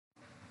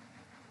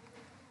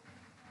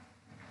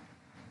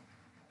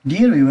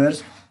Dear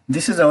viewers,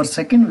 this is our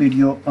second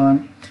video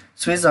on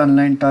Swiss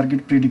Online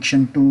Target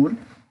Prediction Tool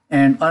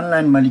and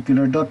online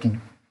molecular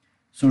docking.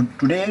 So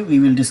today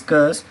we will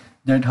discuss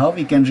that how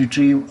we can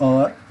retrieve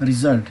our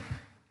result.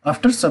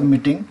 After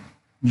submitting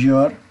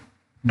your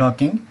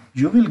docking,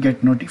 you will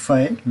get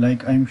notified,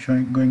 like I'm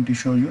going to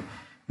show you,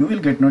 you will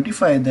get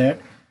notified that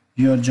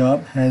your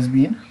job has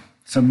been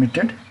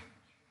submitted.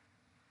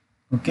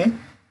 Okay,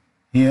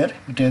 here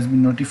it has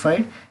been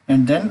notified,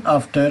 and then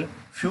after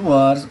few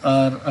hours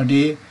or a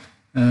day,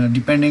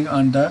 depending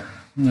on the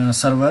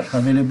server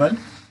available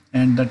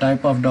and the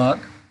type of dock,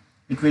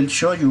 it will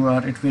show you,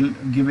 or it will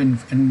give in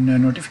a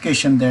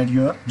notification that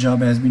your job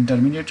has been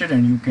terminated,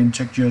 and you can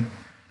check your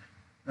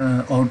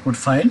output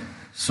file.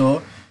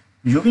 So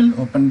you will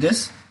open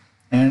this,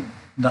 and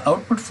the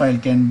output file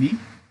can be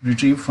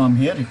retrieved from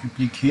here. If you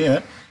click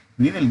here,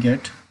 we will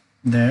get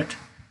that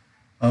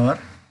our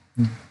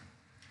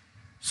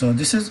so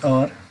this is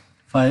our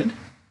file,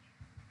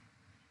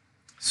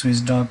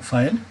 SwissDock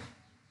file,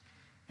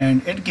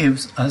 and it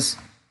gives us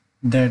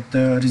that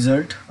the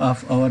result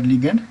of our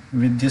ligand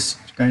with this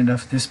kind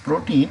of this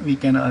protein. We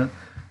can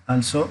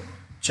also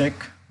check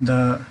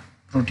the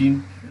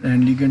protein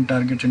and ligand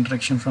target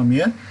interaction from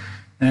here,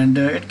 and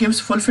it gives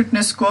full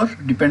fitness score.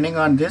 Depending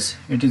on this,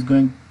 it is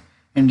going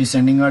in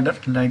descending order,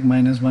 like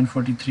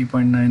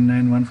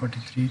 -143.99,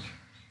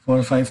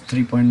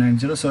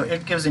 143.453.90. so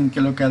it gives in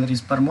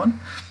kilocalories per mole,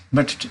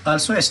 but it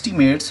also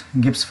estimates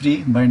Gibbs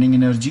free binding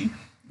energy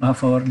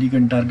of our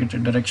ligand target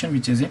interaction,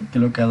 which is in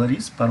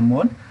kilocalories per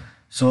mole.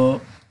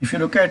 So if you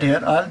look at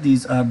here, all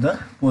these are the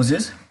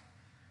poses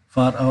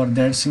for our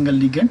that single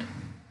ligand.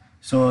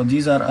 So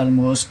these are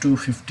almost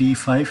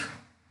 255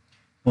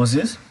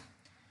 poses,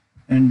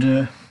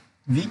 and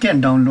we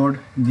can download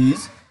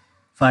these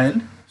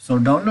file. So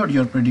download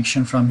your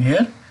prediction from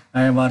here.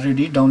 I have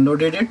already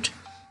downloaded it,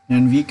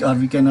 and we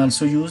can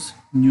also use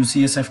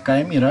UCSF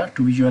Chimera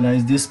to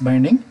visualize this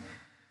binding.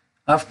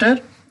 After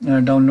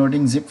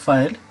downloading zip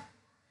file,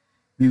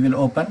 we will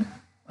open,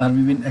 or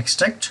we will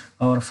extract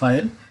our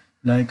file,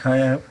 like I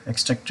have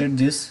extracted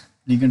this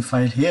ligand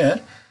file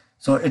here.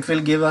 So it will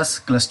give us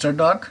cluster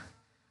dock.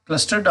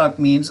 Cluster dock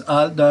means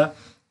all the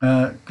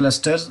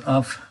clusters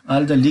of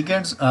all the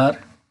ligands are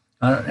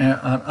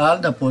all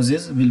the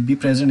poses will be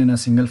present in a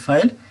single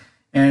file,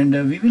 and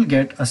we will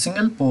get a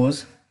single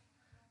pose,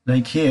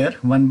 like here,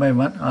 one by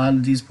one all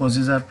these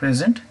poses are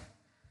present,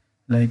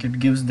 like it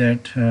gives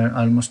that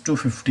almost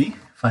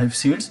 255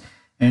 seeds.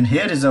 And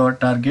here is our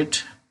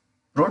target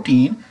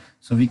protein.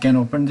 So we can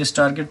open this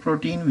target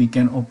protein, we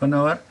can open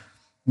our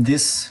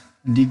this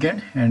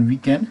ligand, and we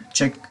can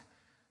check,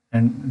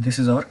 and this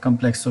is our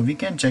complex. So we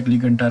can check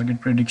ligand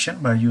target prediction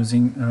by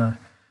using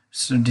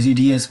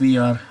DSV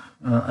or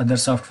other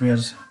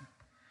softwares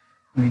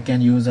we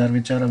can use, or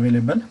which are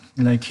available.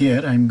 Like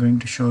here I'm going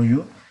to show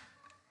you,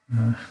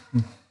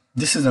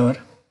 this is our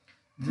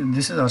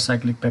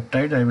cyclic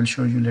peptide. I will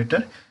show you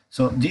later.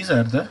 So these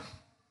are the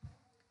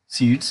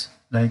seeds,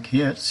 like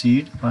here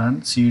seed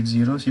 1, seed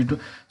 0, seed 2.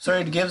 So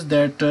it gives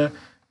that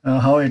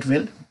how it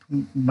will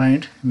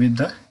bind with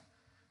the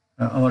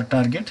our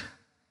target.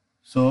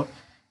 So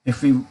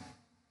if we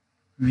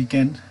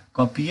can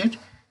copy it,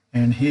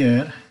 and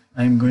here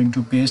I'm going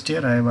to paste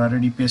here. I have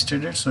already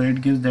pasted it, so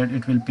it gives that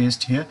it will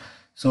paste here.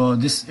 So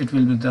this, it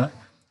will be the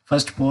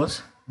first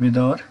pose with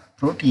our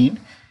protein,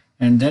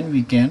 and then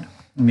we can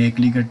make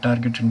ligand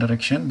target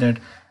interaction that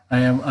I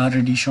have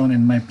already shown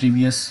in my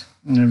previous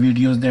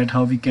videos, that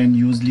how we can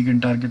use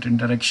ligand target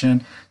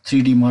interaction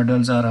 3D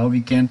models, or how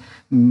we can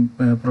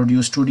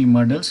produce 2D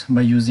models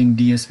by using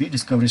DSV,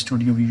 Discovery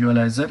Studio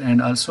Visualizer.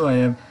 And also I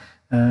have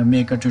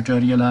make a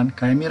tutorial on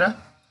Chimera,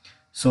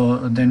 so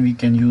then we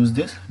can use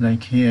this,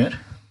 like here.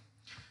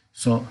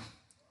 So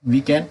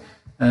we can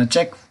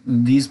check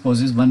these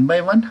poses one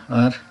by one,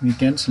 or we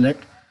can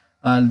select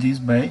all these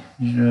by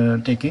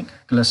taking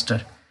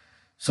cluster.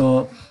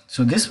 So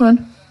this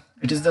one,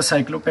 it is the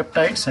cyclic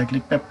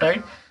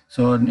peptide.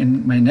 So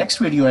in my next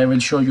video I will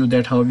show you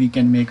that how we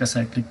can make a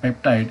cyclic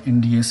peptide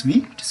in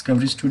DSV,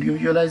 Discovery Studio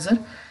Visualizer.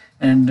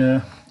 And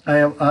I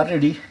have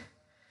already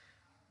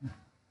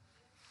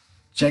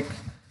checked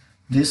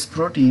this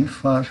protein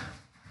for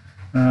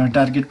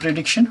target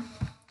prediction.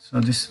 So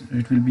this,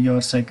 it will be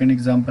our second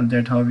example,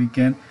 that how we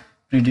can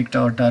predict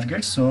our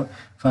targets. So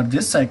for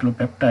this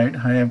cyclopeptide,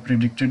 I have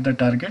predicted the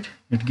target.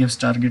 It gives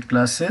target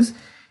classes,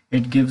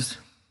 it gives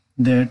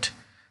that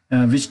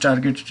which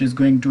target it is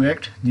going to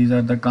act. These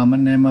are the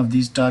common name of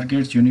these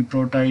targets: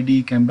 Uniprot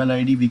ID, Campbell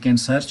ID. We can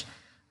search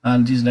all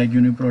these, like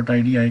Uniprot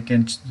ID. I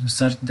can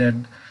search that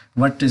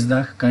what is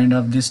the kind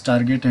of this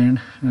target,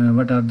 and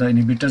what are the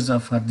inhibitors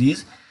of for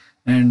these.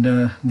 And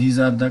these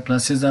are the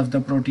classes of the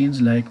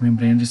proteins, like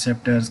membrane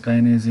receptors,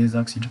 kinases,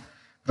 oxidation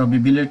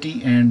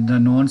probability, and the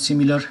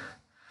non-similar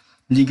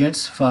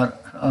ligands for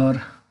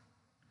our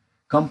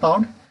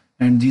compound.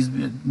 And these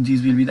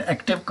will be the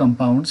active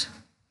compounds,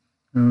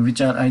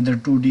 which are either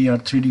 2D or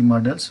 3D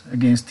models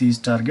against these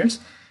targets.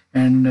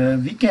 And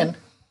we can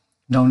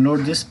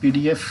download this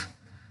PDF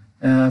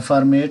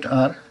format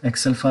or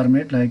Excel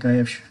format, like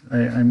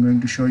I'm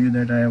going to show you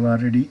that I have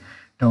already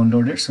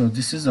downloaded. So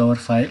this is our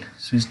file,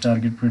 Swiss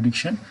target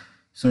prediction.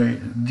 So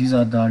these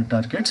are the all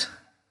targets,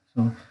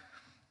 so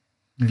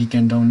we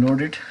can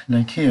download it.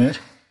 Like here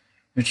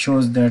it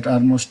shows that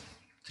almost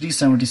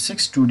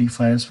 376 2D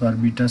files for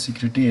beta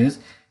secretase,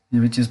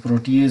 which is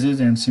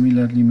proteases, and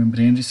similarly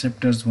membrane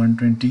receptors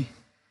 120.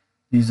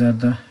 These are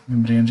the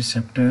membrane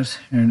receptors,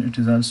 and it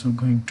is also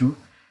going to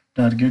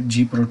target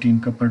G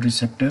protein coupled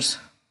receptors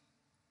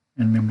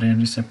and membrane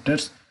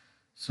receptors.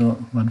 So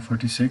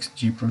 146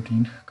 G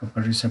protein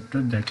coupled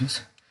receptor, that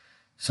is.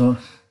 So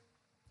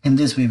in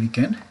this way we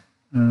can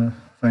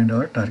find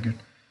our target.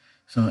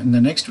 So in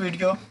the next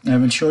video I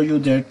will show you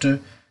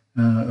that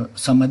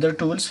some other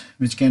tools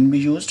which can be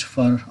used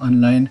for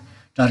online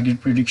target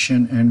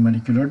prediction and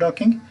molecular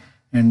docking,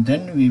 and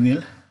then we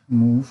will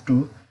move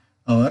to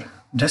our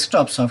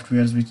desktop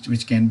softwares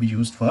which can be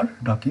used for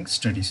docking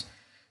studies.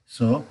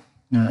 So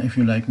if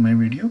you like my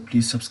video,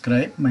 please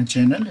subscribe my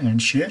channel and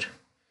share.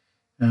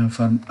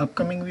 For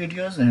upcoming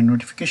videos and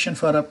notification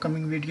for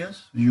upcoming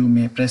videos, you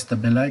may press the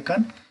bell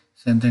icon,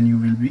 and then you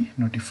will be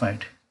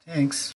notified. Thanks.